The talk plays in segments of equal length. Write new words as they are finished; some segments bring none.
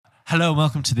Hello and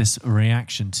welcome to this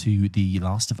reaction to The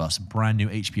Last of Us, a brand new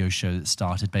HBO show that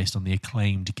started based on the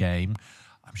acclaimed game.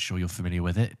 I'm sure you're familiar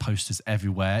with it. Posters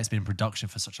everywhere. It's been in production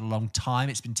for such a long time.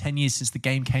 It's been 10 years since the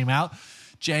game came out.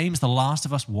 James, The Last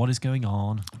of Us, what is going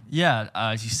on? Yeah,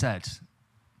 as you said,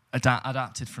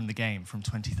 adapted from the game from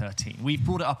 2013. We've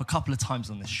brought it up a couple of times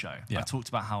on this show. Yeah. I've talked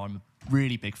about how I'm a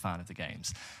really big fan of the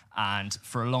games. And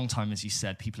for a long time, as you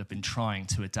said, people have been trying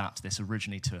to adapt this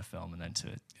originally to a film and then to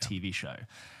a TV show.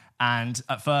 And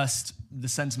at first, the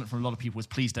sentiment from a lot of people was,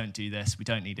 please don't do this. We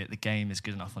don't need it. The game is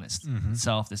good enough on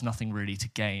itself. There's nothing really to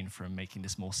gain from making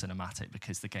this more cinematic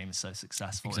because the game is so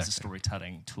successful as a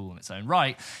storytelling tool in its own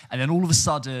right. And then all of a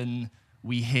sudden,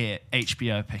 we hear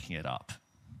HBO picking it up.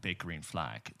 Big green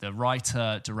flag. The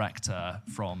writer-director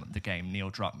from the game, Neil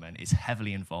Druckmann, is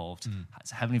heavily involved,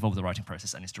 with the writing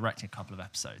process and is directing a couple of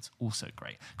episodes. Also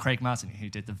great. Craig Mazin, who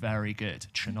did the very good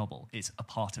Chernobyl, is a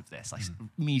part of this. I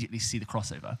immediately see the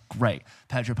crossover. Great.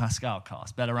 Pedro Pascal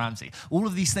cast, Bella Ramsey. All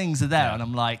of these things are there, and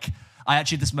I'm like, I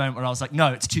actually had this moment where I was like,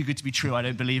 no, it's too good to be true. I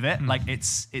don't believe it. Like,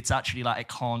 it's actually like, it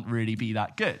can't really be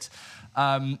that good.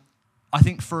 I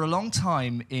think for a long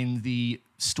time in the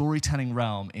storytelling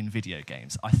realm in video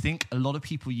games, I think a lot of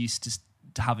people used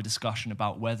to have a discussion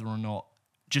about whether or not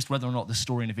the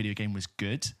story in a video game was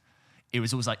good. It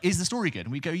was always like, is the story good?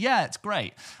 And we go, yeah, it's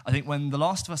great. I think when The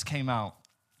Last of Us came out,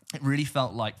 it really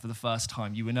felt like for the first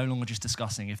time, you were no longer just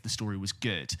discussing if the story was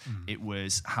good. It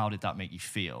was, how did that make you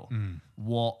feel?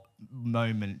 What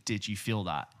moment did you feel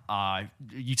that?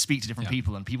 You'd speak to different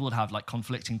people and people would have like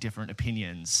conflicting different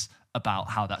opinions about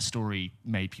how that story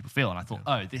made people feel. And I thought,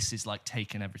 oh, this is like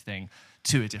taking everything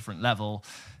to a different level.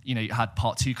 You know, you had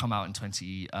part 2 come out in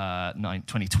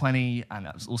 2020, and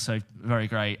that was also very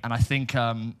great. And I think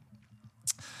a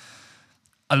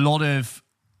lot of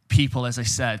people, as I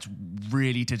said,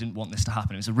 really didn't want this to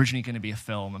happen. It was originally going to be a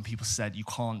film, and people said, you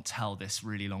can't tell this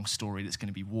really long story that's going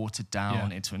to be watered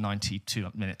down into a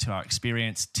 92-minute, 2-hour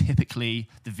experience. Typically,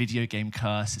 the video game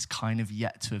curse is kind of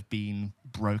yet to have been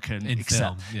broken in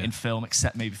film,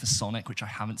 except maybe for Sonic, which I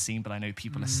haven't seen, but I know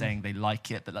people are saying they like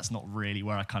it, but that's not really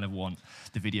where I kind of want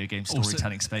the video game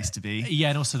storytelling space to be. Yeah,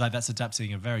 and also like that's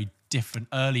adapting a very different,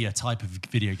 earlier type of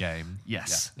video game.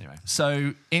 Yes. Yeah, anyway.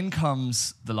 So in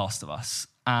comes The Last of Us.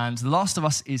 And The Last of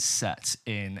Us is set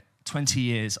in 20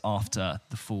 years after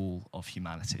the fall of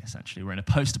humanity, essentially. We're in a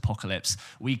post-apocalypse.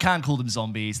 We can call them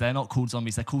zombies. They're not called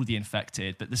zombies. They're called the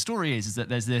infected. But the story is that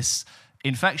there's this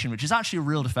infection, which is actually a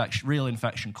real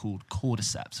infection called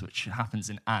cordyceps, which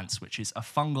happens in ants, which is a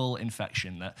fungal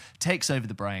infection that takes over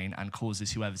the brain and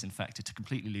causes whoever's infected to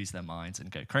completely lose their minds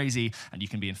and go crazy, and you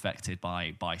can be infected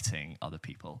by biting other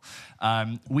people.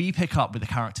 We pick up with a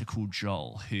character called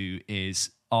Joel, who is,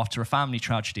 after a family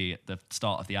tragedy at the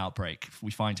start of the outbreak,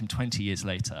 we find him 20 years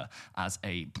later as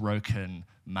a broken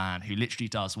man who literally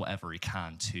does whatever he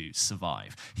can to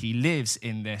survive. He lives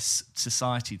in this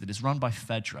society that is run by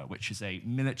Fedra, which is a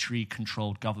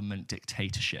military-controlled government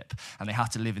dictatorship, and they have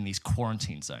to live in these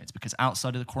quarantine zones because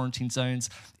outside of the quarantine zones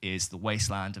is the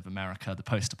wasteland of America, the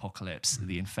post-apocalypse,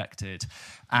 the infected,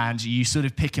 and you sort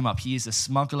of pick him up. He is a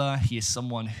smuggler. He is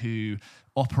someone who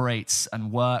operates and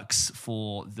works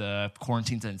for the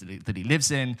quarantine zones that he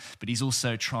lives in, but he's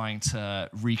also trying to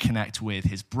reconnect with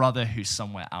his brother who's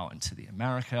somewhere out into the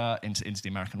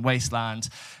American wasteland.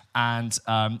 And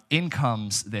in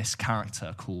comes this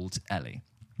character called Ellie,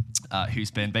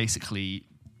 who's been basically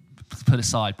put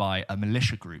aside by a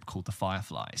militia group called the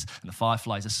Fireflies. And the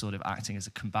Fireflies are sort of acting as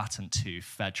a combatant to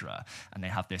Fedra. And they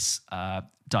have this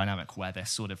dynamic where they're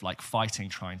sort of like fighting,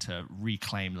 trying to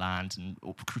reclaim land and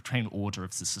reclaim order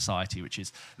of the society, which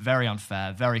is very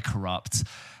unfair, very corrupt.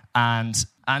 And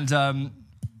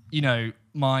you know,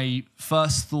 my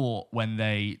first thought when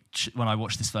I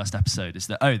watched this first episode is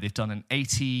that, oh, they've done an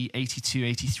 82,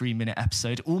 83-minute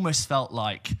episode. It almost felt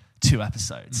like 2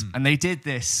 episodes. And they did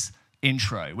this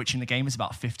intro, which in the game is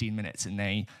about 15 minutes, and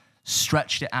they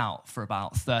stretched it out for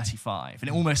about 35. And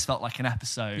it almost felt like an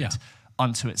episode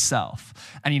unto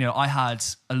itself. And, you know, I had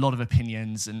a lot of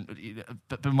opinions,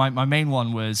 but my main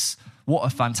one was, what a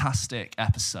fantastic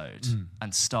episode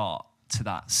and start to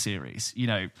that series. You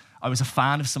know, I was a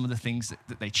fan of some of the things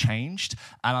that they changed,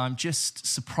 and I'm just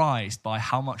surprised by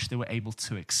how much they were able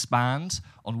to expand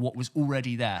on what was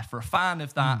already there. For a fan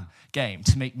of that game,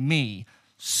 to make me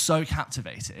so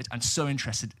captivated and so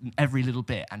interested in every little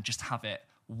bit and just have it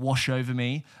wash over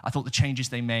me. I thought the changes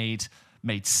they made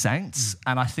sense.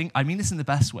 And I mean this in the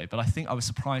best way, but I think I was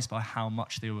surprised by how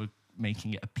much they were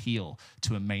making it appeal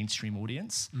to a mainstream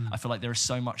audience. I feel like there is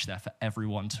so much there for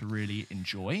everyone to really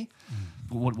enjoy.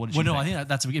 What did you think? I think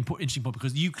that's an interesting point,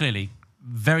 because you clearly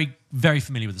very, very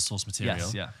familiar with the source material.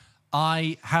 Yes, yeah.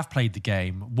 I have played the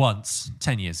game once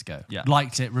 10 years ago. Yeah.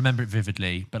 Liked it, remember it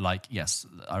vividly, but like, yes,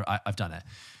 I've done it.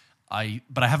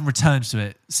 But I haven't returned to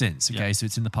it since, okay? Yeah. So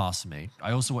it's in the past for me.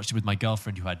 I also watched it with my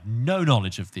girlfriend who had no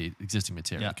knowledge of the existing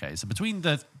material, okay? So between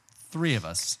the three of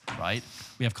us, right,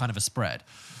 we have kind of a spread.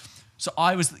 So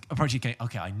I was approaching it going,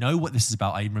 okay, I know what this is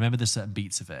about. I remember the certain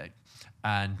beats of it.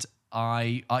 And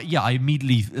I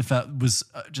immediately felt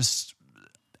just...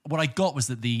 What I got was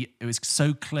that it was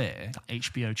so clear.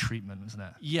 HBO treatment, wasn't it?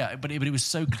 Yeah, but it was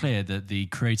so clear that the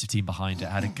creative team behind it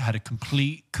had a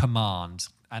complete command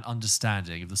and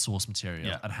understanding of the source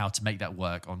material and how to make that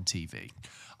work on TV.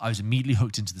 I was immediately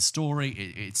hooked into the story.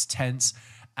 It's tense,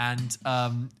 and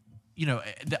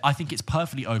I think it's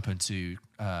perfectly open to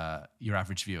your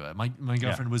average viewer. My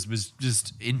girlfriend was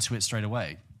just into it straight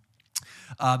away.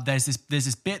 There's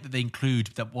this bit that they include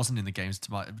that wasn't in the games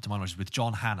to my knowledge with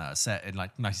John Hannah set in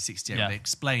like 1968 where they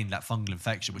explained that fungal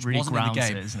infection which really wasn't in the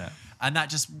game, isn't it? And that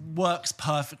just works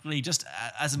perfectly just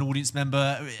as an audience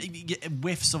member.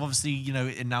 Whiffs of obviously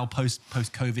in now post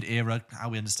COVID era how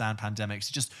we understand pandemics.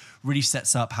 It just really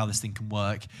sets up how this thing can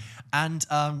work. And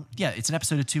it's an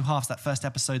episode of two halves. That first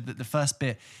episode, the first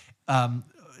bit.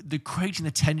 The creating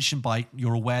the tension by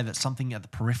you're aware that something at the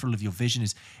peripheral of your vision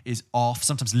is off.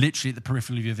 Sometimes literally at the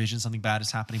peripheral of your vision, something bad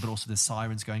is happening, but also there's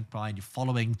sirens going by and you're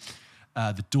following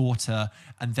the daughter.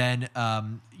 And then,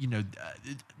 then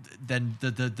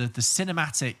the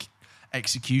cinematic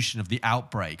execution of the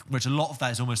outbreak, which a lot of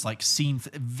that is almost like scene,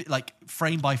 like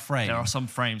frame by frame. There are some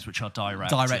frames which are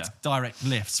direct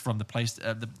lifts from the place,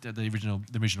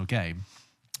 the original game.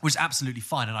 Was absolutely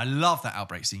fine, and I love that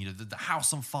outbreak scene. The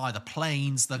house on fire, the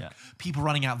planes, the people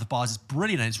running out of the bars. It's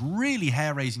brilliant, and it's really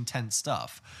hair-raising, tense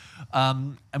stuff.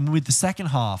 And with the second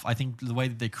half, I think the way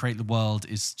that they create the world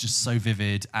is just so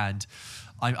vivid, and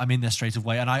I'm in there straight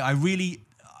away. And I really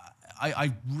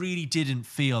didn't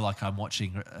feel like I'm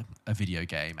watching a video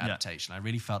game adaptation. I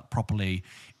really felt properly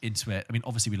into it. I mean,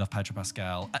 obviously we love Pedro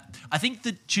Pascal. I think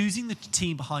that choosing the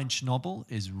team behind Chernobyl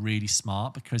is really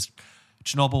smart because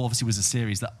Chernobyl obviously was a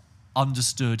series that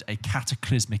understood a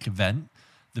cataclysmic event,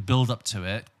 the build-up to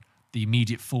it, the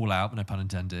immediate fallout, no pun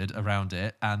intended, around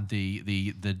it, and the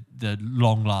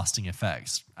long-lasting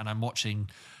effects. And I'm watching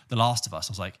The Last of Us.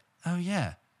 I was like, oh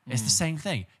yeah, it's the same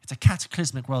thing. It's a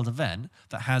cataclysmic world event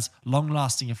that has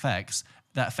long-lasting effects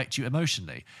that affect you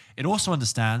emotionally. It also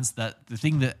understands that the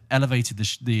thing that elevated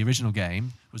the original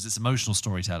game was its emotional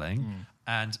storytelling,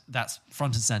 and that's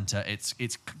front and center. It's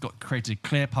got created a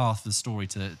clear path for the story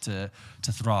to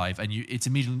thrive, and it's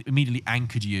immediately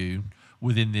anchored you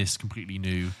within this completely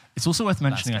new. It's also worth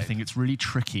mentioning, landscape. I think it's really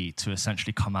tricky to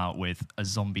essentially come out with a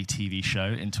zombie TV show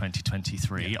in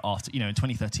 2023. After, in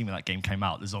 2013 when that game came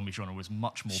out, the zombie genre was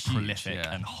much more prolific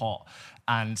and hot.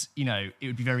 And, it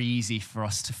would be very easy for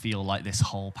us to feel like this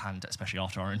whole especially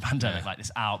after our own pandemic, like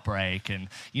this outbreak. And,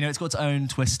 it's got its own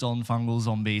twist on fungal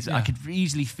zombies. I could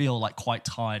easily feel like quite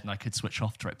tired and I could switch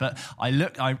off to it. But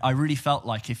I really felt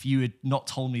like if you had not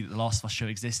told me that The Last of Us show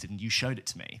existed and you showed it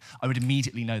to me, I would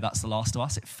immediately know that's The Last of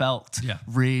Us. It felt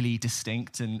really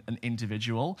distinct and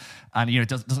individual. And, it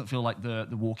doesn't feel like the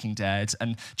Walking Dead.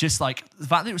 And just like the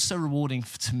fact that it was so rewarding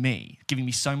to me, giving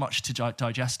me so much to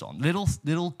digest on,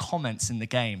 little comments in the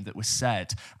game that were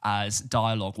said as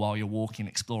dialogue while you're walking and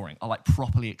exploring are like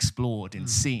properly explored in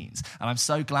scenes. And I'm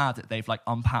so glad that they've like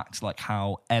unpacked like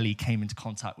how Ellie came into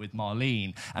contact with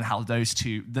Marlene and how those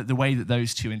two, the way that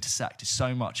those two intersect is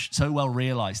so well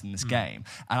realized in this game.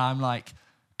 And I'm like,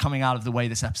 coming out of the way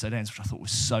this episode ends, which I thought was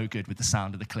so good with the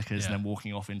sound of the clickers and then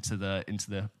walking off into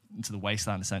the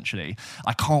wasteland, essentially.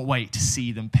 I can't wait to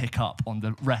see them pick up on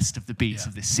the rest of the beats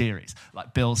of this series,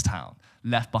 like Billstown,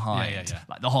 Left Behind,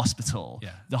 like the hospital,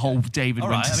 the whole David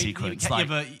Winter sequence.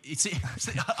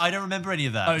 I don't remember any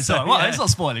of that. Oh, sorry. Well, it's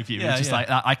not spoiling for you. It's just like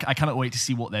I cannot wait to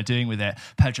see what they're doing with it.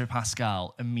 Pedro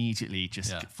Pascal immediately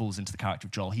just falls into the character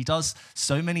of Joel. He does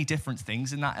so many different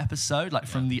things in that episode, like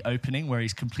from the opening where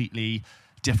he's completely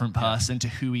different person to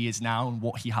who he is now and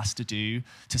what he has to do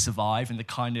to survive. And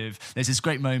there's this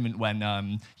great moment when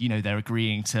they're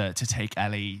agreeing to take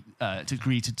Ellie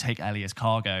as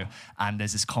cargo, and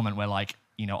there's this comment where like,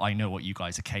 I know what you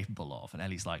guys are capable of. And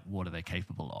Ellie's like, what are they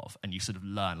capable of? And you sort of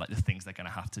learn like the things they're going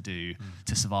to have to do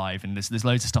to survive. And there's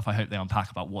loads of stuff I hope they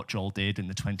unpack about what Joel did in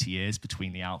the 20 years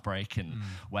between the outbreak and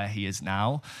where he is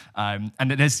now. And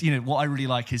there's, what I really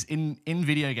like is in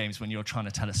video games when you're trying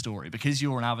to tell a story, because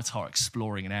you're an avatar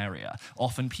exploring an area,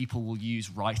 often people will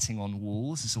use writing on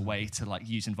walls as a way to like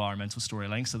use environmental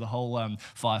storytelling. So the whole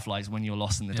Fireflies, when you're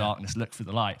lost in the darkness, look for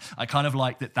the light. I kind of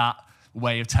like that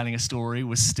way of telling a story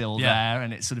was still there,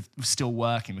 and it sort of was still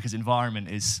working because environment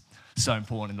is so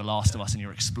important in The Last of Us, and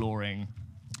you're exploring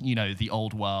the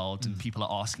old world, and people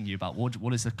are asking you about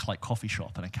what is a like coffee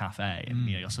shop and a cafe, and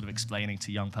you're sort of explaining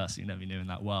to a young person you never knew in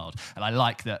that world. And I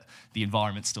like that the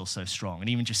environment's still so strong, and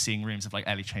even just seeing rooms of like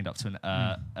Ellie chained up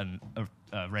to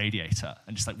a radiator,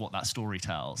 and just like what that story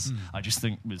tells, I just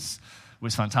think was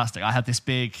fantastic. I had this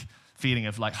big feeling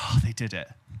of like, oh, they did it.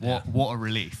 What a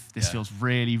relief. This feels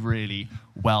really, really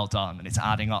well done, and it's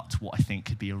adding up to what I think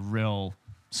could be a real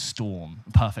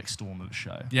perfect storm of a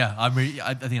show. Yeah, I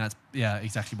think that's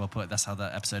exactly well put. That's how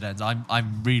that episode ends.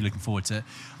 I'm really looking forward to it.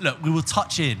 Look, we will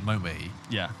touch in, won't we?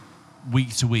 Yeah.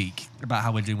 Week to week about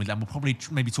how we're doing with that. We'll probably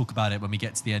maybe talk about it when we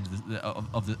get to the end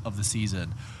of the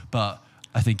season. But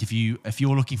I think if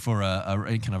you're looking for a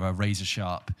kind of a razor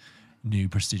sharp new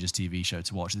prestigious TV show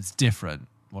to watch, it's different.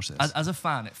 Watch this. As a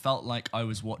fan, it felt like I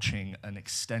was watching an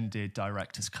extended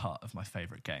director's cut of my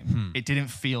favorite game. It didn't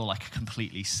feel like a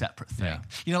completely separate thing.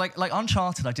 Yeah. Like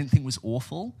Uncharted, I didn't think was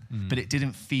awful, but it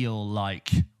didn't feel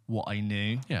like what I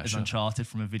knew as Uncharted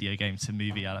from a video game to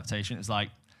movie adaptation. It was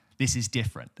like, this is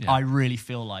different. Yeah. I really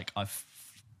feel like I've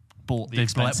bought the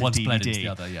expensive DVD, the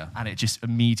other, and it just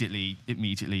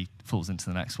immediately falls into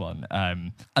the next one.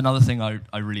 Another thing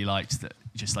I really liked, that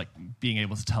just like being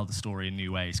able to tell the story in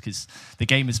new ways, because the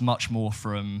game is much more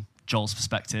from Joel's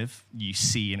perspective. You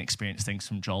see and experience things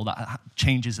from Joel. That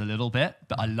changes a little bit,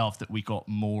 but I love that we got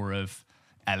more of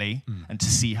Ellie, and to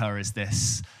see her as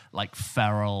this like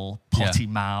feral,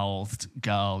 potty-mouthed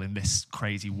girl in this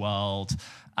crazy world,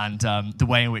 and the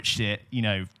way in which it,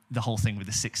 the whole thing with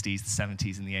the 60s, the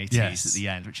 70s, and the 80s at the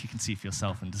end, which you can see for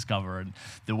yourself and discover, and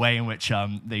the way in which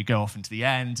they go off into the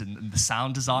end, and the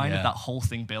sound design of that whole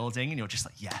thing building, and you're just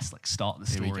like, yes, like start the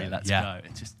story, let's go.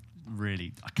 It's just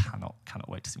really, I cannot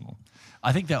wait to see more.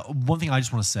 I think that one thing I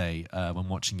just want to say when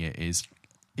watching it is,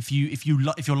 if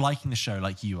you're liking the show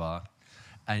like you are,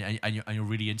 and you're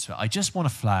really into it, I just want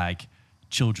to flag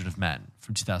Children of Men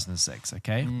from 2006,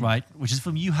 okay? Right? Which is a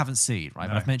film you haven't seen, right?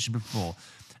 No. But I've mentioned before.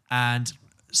 And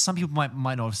some people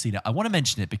might not have seen it. I want to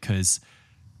mention it because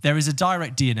there is a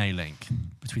direct DNA link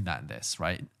between that and this,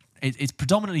 right? It's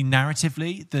predominantly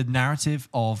narratively. The narrative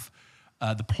of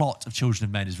the plot of Children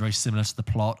of Men is very similar to the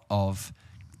plot of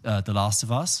The Last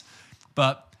of Us.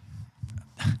 But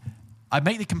I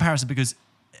make the comparison because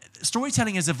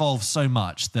storytelling has evolved so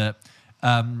much that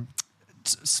I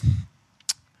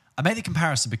made the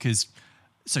comparison because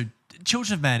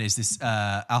Children of Men is this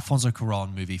Alfonso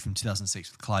Cuarón movie from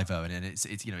 2006 with Clive Owen, and it's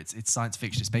science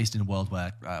fiction. It's based in a world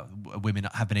where women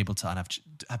have been unable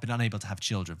to have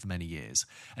children for many years,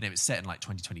 and it was set in like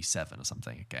 2027 or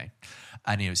something. Okay,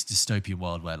 and it's a dystopian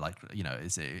world where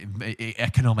it's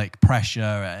economic pressure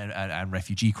and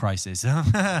refugee crisis.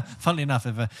 Funnily enough,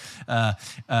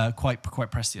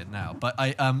 quite prescient now. But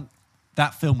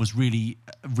that film was really,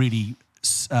 really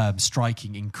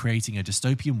striking in creating a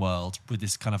dystopian world with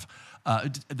this kind of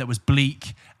that was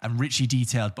bleak and richly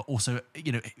detailed, but also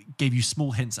gave you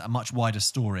small hints at a much wider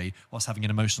story whilst having an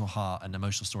emotional heart and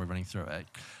emotional story running through it.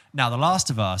 Now, The Last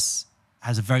of Us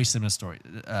has a very similar story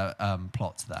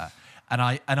plot to that, and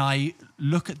I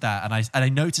look at that and I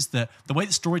notice that the way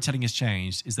that storytelling has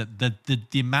changed is that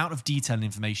the amount of detail and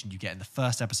information you get in the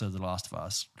first episode of The Last of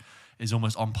Us is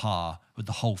almost on par with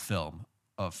the whole film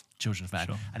of Children of Men.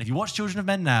 Sure. And if you watch Children of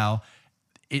Men now,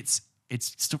 it's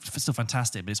still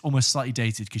fantastic, but it's almost slightly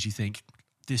dated because you think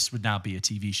this would now be a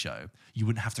TV show. You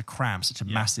wouldn't have to cram such a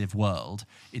massive world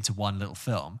into one little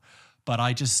film. But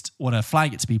I just want to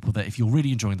flag it to people that if you're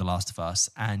really enjoying The Last of Us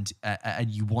and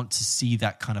you want to see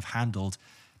that kind of handled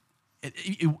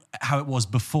how it was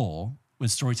before, when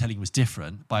storytelling was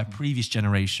different by a previous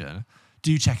generation,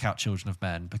 do check out Children of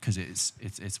Men because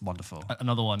it's wonderful.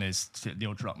 Another one is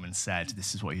Neil Druckmann said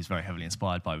this is what he was very heavily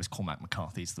inspired by was Cormac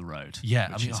McCarthy's The Road.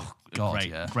 Yeah, which is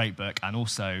great book, and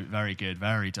also very good,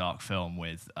 very dark film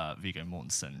with Viggo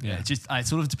Mortensen. Yeah, it's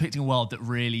sort of depicting a world that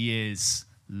really is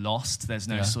lost. There's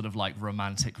no sort of like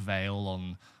romantic veil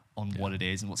on what it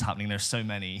is and what's happening. There's so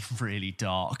many really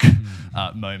dark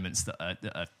moments that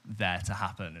are there to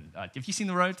happen. And have you seen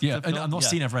The Road? Yeah, I've not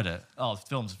seen. I've read it. Oh,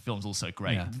 the film's also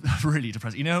great. Yeah. Really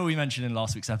depressing. You know, we mentioned in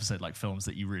last week's episode, like films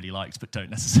that you really liked but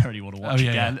don't necessarily want to watch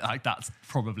again. Yeah. Like that's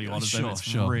probably one of them.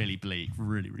 It's really bleak,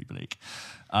 really, really bleak.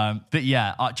 But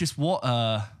yeah, just what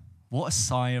a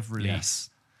sigh of relief. Yes.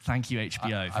 Thank you,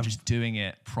 HBO, for just doing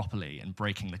it properly and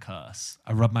breaking the curse.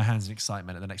 I rub my hands in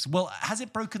excitement at the next. Well, has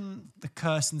it broken the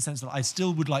curse in the sense that I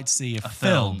still would like to see a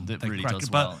film that really does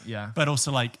well? But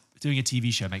also, like, doing a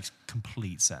TV show makes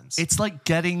complete sense. It's like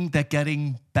they're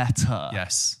getting better.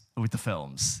 Yes, with the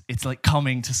films, it's like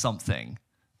coming to something.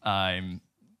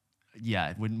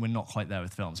 yeah, we're not quite there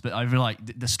with films, but I really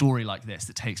like the story like this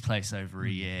that takes place over a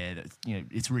year. That, you know,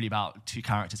 it's really about two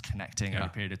characters connecting over a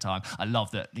period of time. I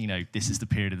love that, you know, this is the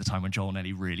period of the time when Joel and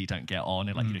Ellie really don't get on,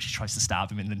 and like, you know, she tries to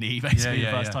stab him in the knee basically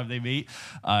the first time they meet.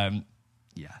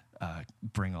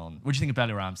 Bring on. What do you think of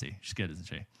Bella Ramsey? She's good, isn't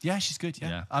she? Yeah, she's good.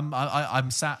 Yeah. I'm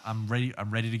ready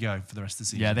to go for the rest of the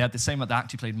season. Yeah, they had the same, the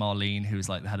actor who played Marlene, who was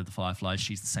like the head of the Fireflies.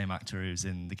 She's the same actor who's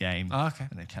in the game. Oh, okay.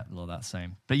 And they kept a lot of that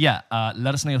same. But yeah,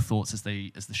 let us know your thoughts as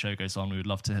the show goes on. We would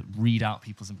love to read out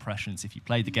people's impressions if you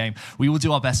played the game. We will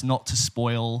do our best not to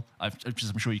spoil, as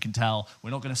I'm sure you can tell.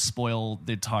 We're not going to spoil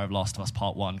the entire of Last of Us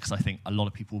Part 1, because I think a lot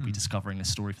of people will be discovering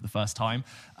this story for the first time.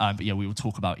 But yeah, we will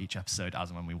talk about each episode as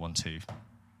and when we want to.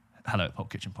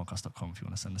 Hello@popkitchenpodcast.com if you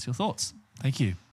want to send us your thoughts. Thank you.